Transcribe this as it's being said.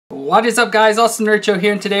What is up, guys? ThunderCats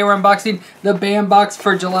here, and today we're unboxing the BAM box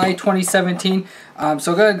for July 2017.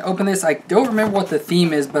 So go ahead and open this. I don't remember what the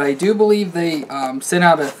theme is, but I do believe they sent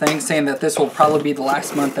out a thing saying that this will probably be the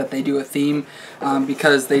last month that they do a theme,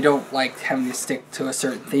 because they don't like having to stick to a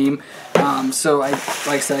certain theme. So like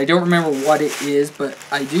I said, I don't remember what it is, but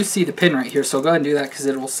I do see the pin right here. So go ahead and do that because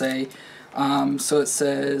it will say. So it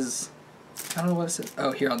says. I don't know what it says.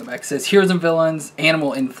 Oh, here on the back it says Heroes and Villains,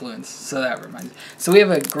 Animal Influence. So that reminds me. So we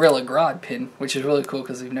have a Gorilla Grodd pin, which is really cool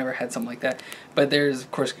because we've never had something like that. But there's,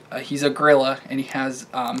 of course, he's a gorilla, and he has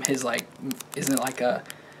his, like, isn't it like a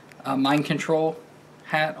mind control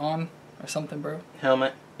hat on or something, bro?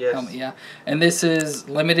 Helmet, yes. Helmet, yeah. And this is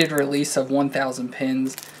limited release of 1,000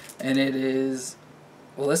 pins, and it is,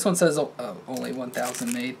 well, this one says only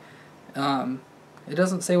 1,000 made. It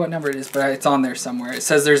doesn't say what number it is, but it's on there somewhere. It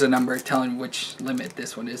says there's a number telling which limit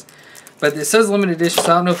this one is. But it says limited edition,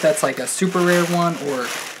 so I don't know if that's like a super rare one or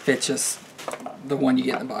if it's just the one you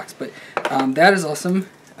get in the box. But that is awesome.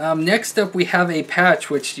 Next up, we have a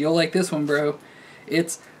patch, which you'll like this one, bro.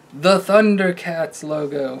 It's the ThunderCats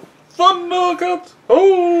logo. ThunderCats!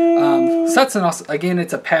 Oh! So that's an awesome, again,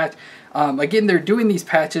 it's a patch. Again, they're doing these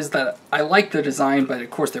patches that I like the design, but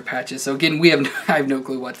of course they're patches. So again, I have no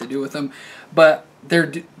clue what to do with them. But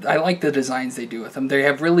I like the designs they do with them. They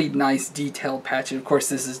have really nice detailed patches. Of course,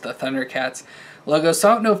 this is the ThunderCats logo.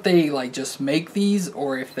 So I don't know if they like just make these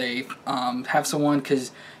or if they have someone,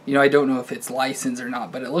 because you know I don't know if it's licensed or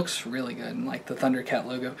not. But it looks really good, and like the ThunderCat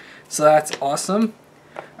logo. So that's awesome.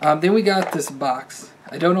 Then we got this box.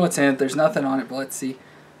 I don't know what's in it. There's nothing on it, but let's see.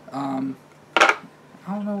 I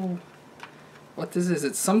don't know what this is.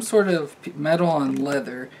 It's some sort of metal on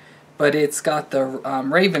leather, but it's got the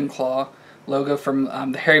Ravenclaw logo from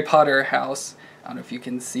the Harry Potter house. I don't know if you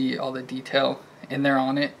can see all the detail in there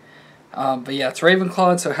on it. But yeah, it's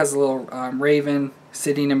Ravenclaw, so it has a little raven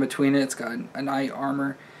sitting in between it. It's got a knight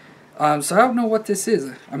armor. So I don't know what this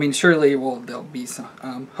is. I mean, surely there'll be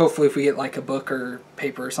some. Hopefully, if we get like a book or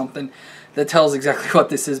paper or something that tells exactly what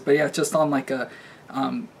this is. But yeah, it's just on like a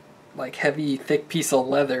like heavy, thick piece of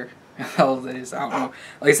leather. Hell, it is. I don't know.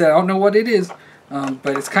 Like I said, I don't know what it is,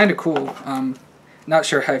 but it's kind of cool. Not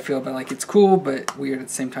sure how I feel, but like it's cool, but weird at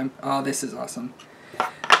the same time. Oh, this is awesome.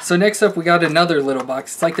 So next up, we got another little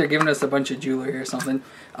box. It's like they're giving us a bunch of jewelry or something.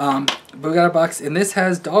 But we got a box, and this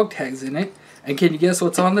has dog tags in it. And can you guess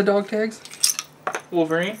what's on the dog tags?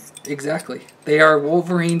 Wolverine? Exactly. They are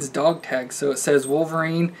Wolverine's dog tags. So it says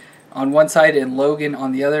Wolverine on one side and Logan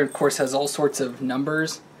on the other. Of course, has all sorts of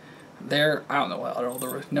numbers there. I don't know what all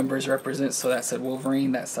the numbers represent. So that said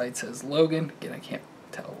Wolverine. That side says Logan. Again, I can't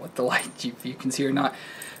tell what the light, if you can see or not.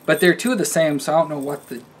 But they're two of the same, so I don't know what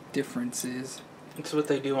the difference is. It's what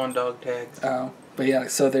they do on dog tags. Oh, but yeah,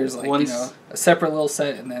 so there's like, you know, a separate little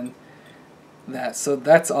set and then that. So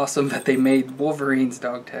that's awesome that they made Wolverine's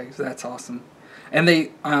dog tags. That's awesome. And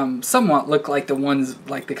they somewhat look like the ones,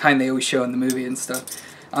 like the kind they always show in the movie and stuff.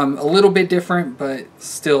 A little bit different, but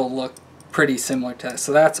still look pretty similar to that.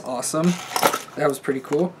 So that's awesome. That was pretty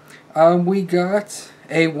cool. We got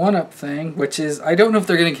a 1-up thing, which is, I don't know if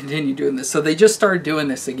they're going to continue doing this. So they just started doing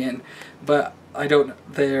this again, but I don't,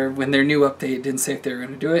 when their new update didn't say if they were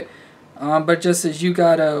going to do it. But just as you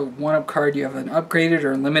got a 1-up card, you have an upgraded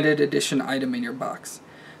or limited edition item in your box.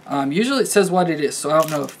 Usually it says what it is, so I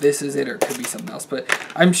don't know if this is it or it could be something else, but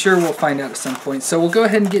I'm sure we'll find out at some point. So we'll go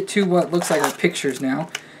ahead and get to what looks like our pictures now.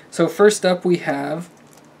 So first up we have,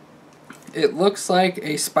 it looks like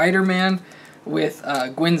a Spider-Man with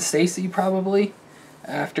Gwen Stacy probably,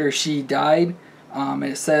 after she died. And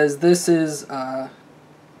it says this is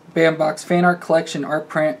BAM Box Fan Art Collection Art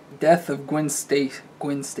Print Death of Gwen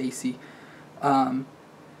Stacy.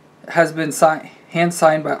 Has been hand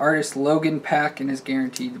signed by artist Logan Pack and is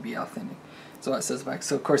guaranteed to be authentic. So it says back.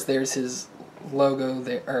 So of course there's his logo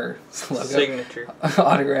there, or logo, signature,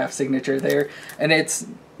 autograph signature there, and it's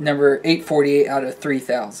number 848 out of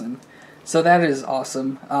 3,000. So that is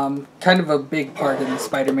awesome. Kind of a big part in the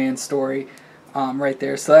Spider-Man story right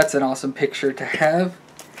there. So that's an awesome picture to have.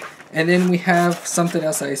 And then we have something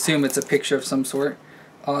else. I assume it's a picture of some sort.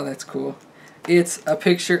 Oh, that's cool. It's a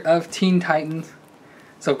picture of Teen Titans.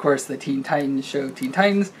 So of course the Teen Titans show Teen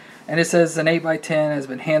Titans. And it says an 8x10 has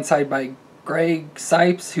been hand-signed by Greg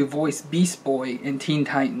Sipes, who voiced Beast Boy in Teen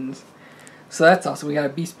Titans. So that's awesome. We got a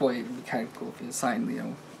Beast Boy. It would be kind of cool if it's signed, you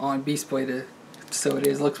know, on Beast Boy to... So it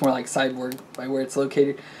is. Looks more like Cyborg by where it's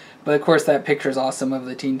located. But of course that picture is awesome of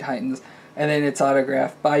the Teen Titans. And then it's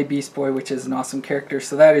autographed by Beast Boy, which is an awesome character.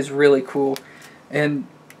 So that is really cool. And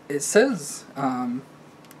it says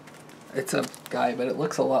it's a guy, but it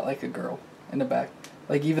looks a lot like a girl in the back.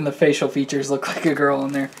 Like even the facial features look like a girl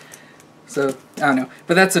in there. So, I don't know.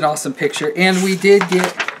 But that's an awesome picture. And we did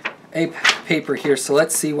get a paper here, so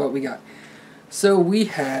let's see what we got. So we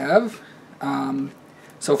have,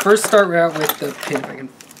 so first start out with the pin, if I can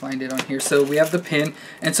find it on here. So we have the pin,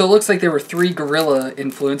 and so it looks like there were 3 gorilla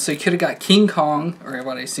influence. So you could have got King Kong, or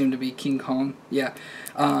what I assume to be King Kong, yeah.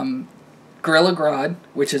 Gorilla Grodd,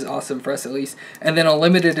 which is awesome for us at least. And then a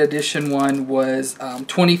limited edition one was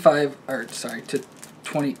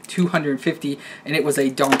 250, and it was a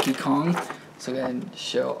Donkey Kong. So go ahead and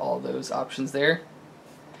show all those options there.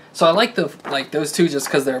 So I like those two just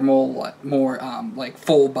because they're more like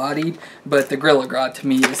full bodied, but the Gorilla Grodd to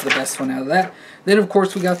me is the best one out of that. Then of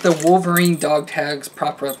course we got the Wolverine dog tags,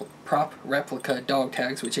 prop replica dog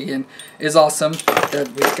tags, which again is awesome that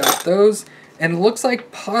we got those. And it looks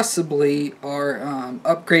like possibly our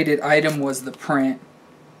upgraded item was the print.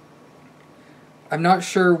 I'm not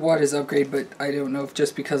sure what is upgraded, but I don't know if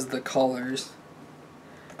just because of the colors,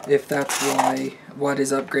 if that's why what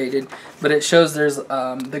is upgraded. But it shows there's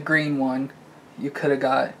the green one you could have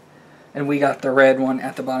got, and we got the red one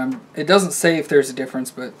at the bottom. It doesn't say if there's a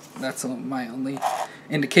difference, but that's my only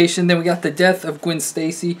indication. Then we got the Death of Gwen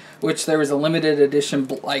Stacy, which there was a limited edition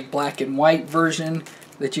like black and white version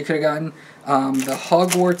that you could have gotten. The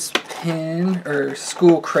Hogwarts pin or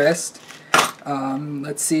school crest.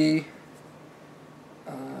 Let's see.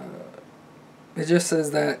 It just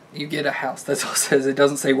says that you get a house. That's all it says. It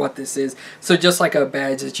doesn't say what this is. So just like a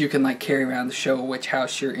badge that you can like carry around to show which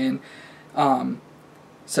house you're in.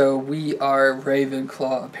 So we are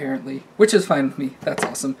Ravenclaw apparently, which is fine with me. That's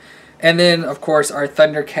awesome. And then of course our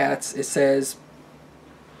ThunderCats. It says,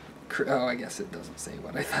 oh, I guess it doesn't say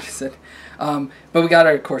what I thought it said. But we got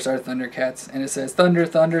of course our ThunderCats, and it says Thunder,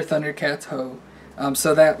 Thunder, ThunderCats, ho.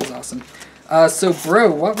 So that was awesome. So bro,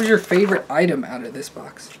 what was your favorite item out of this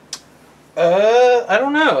box? I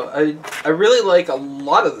don't know. I really like a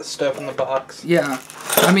lot of the stuff in the box. Yeah.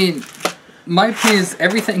 I mean, my opinion is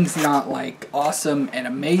everything's not like awesome and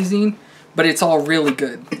amazing, but it's all really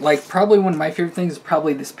good. Like probably one of my favorite things is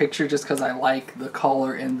probably this picture, just because I like the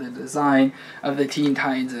color and the design of the Teen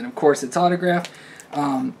Titans, and of course it's autographed.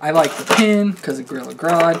 I like the pin because of Gorilla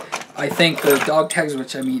Grodd. I think the dog tags,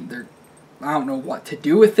 which I mean, I don't know what to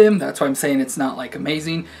do with them. That's why I'm saying it's not like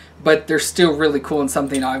amazing, but they're still really cool and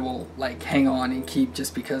something I will like hang on and keep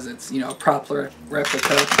just because it's, you know, a proper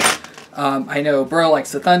replica. I know Bro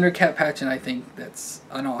likes the ThunderCat patch, and I think that's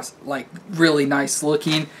an awesome, like really nice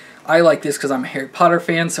looking. I like this because I'm a Harry Potter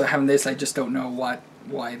fan, so having this, I just don't know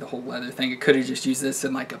why the whole leather thing. It could have just used this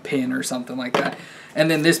in like a pin or something like that.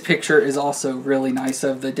 And then this picture is also really nice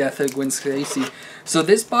of the Death of Gwen Stacy. So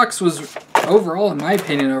this box was overall, in my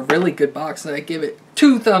opinion, a really good box. I give it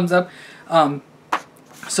 2 thumbs up.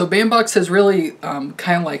 So Bandbox has really kind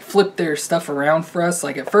of like flipped their stuff around for us.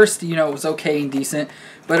 Like at first, you know, it was okay and decent,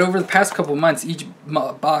 but over the past couple months, each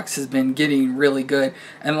box has been getting really good.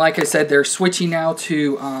 And like I said, they're switching now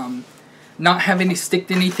to not have any stick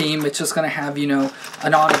to any theme. It's just going to have, you know,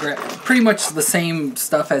 an autograph, pretty much the same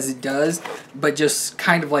stuff as it does, but just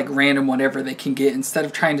kind of like random whatever they can get, instead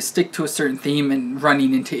of trying to stick to a certain theme and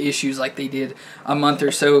running into issues like they did a month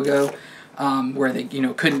or so ago. Where they, you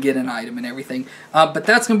know, couldn't get an item and everything. But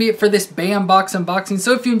that's going to be it for this Bandbox unboxing.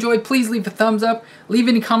 So if you enjoyed, please leave a thumbs up, leave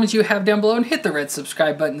any comments you have down below, and hit the red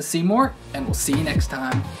subscribe button to see more, and we'll see you next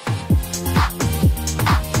time.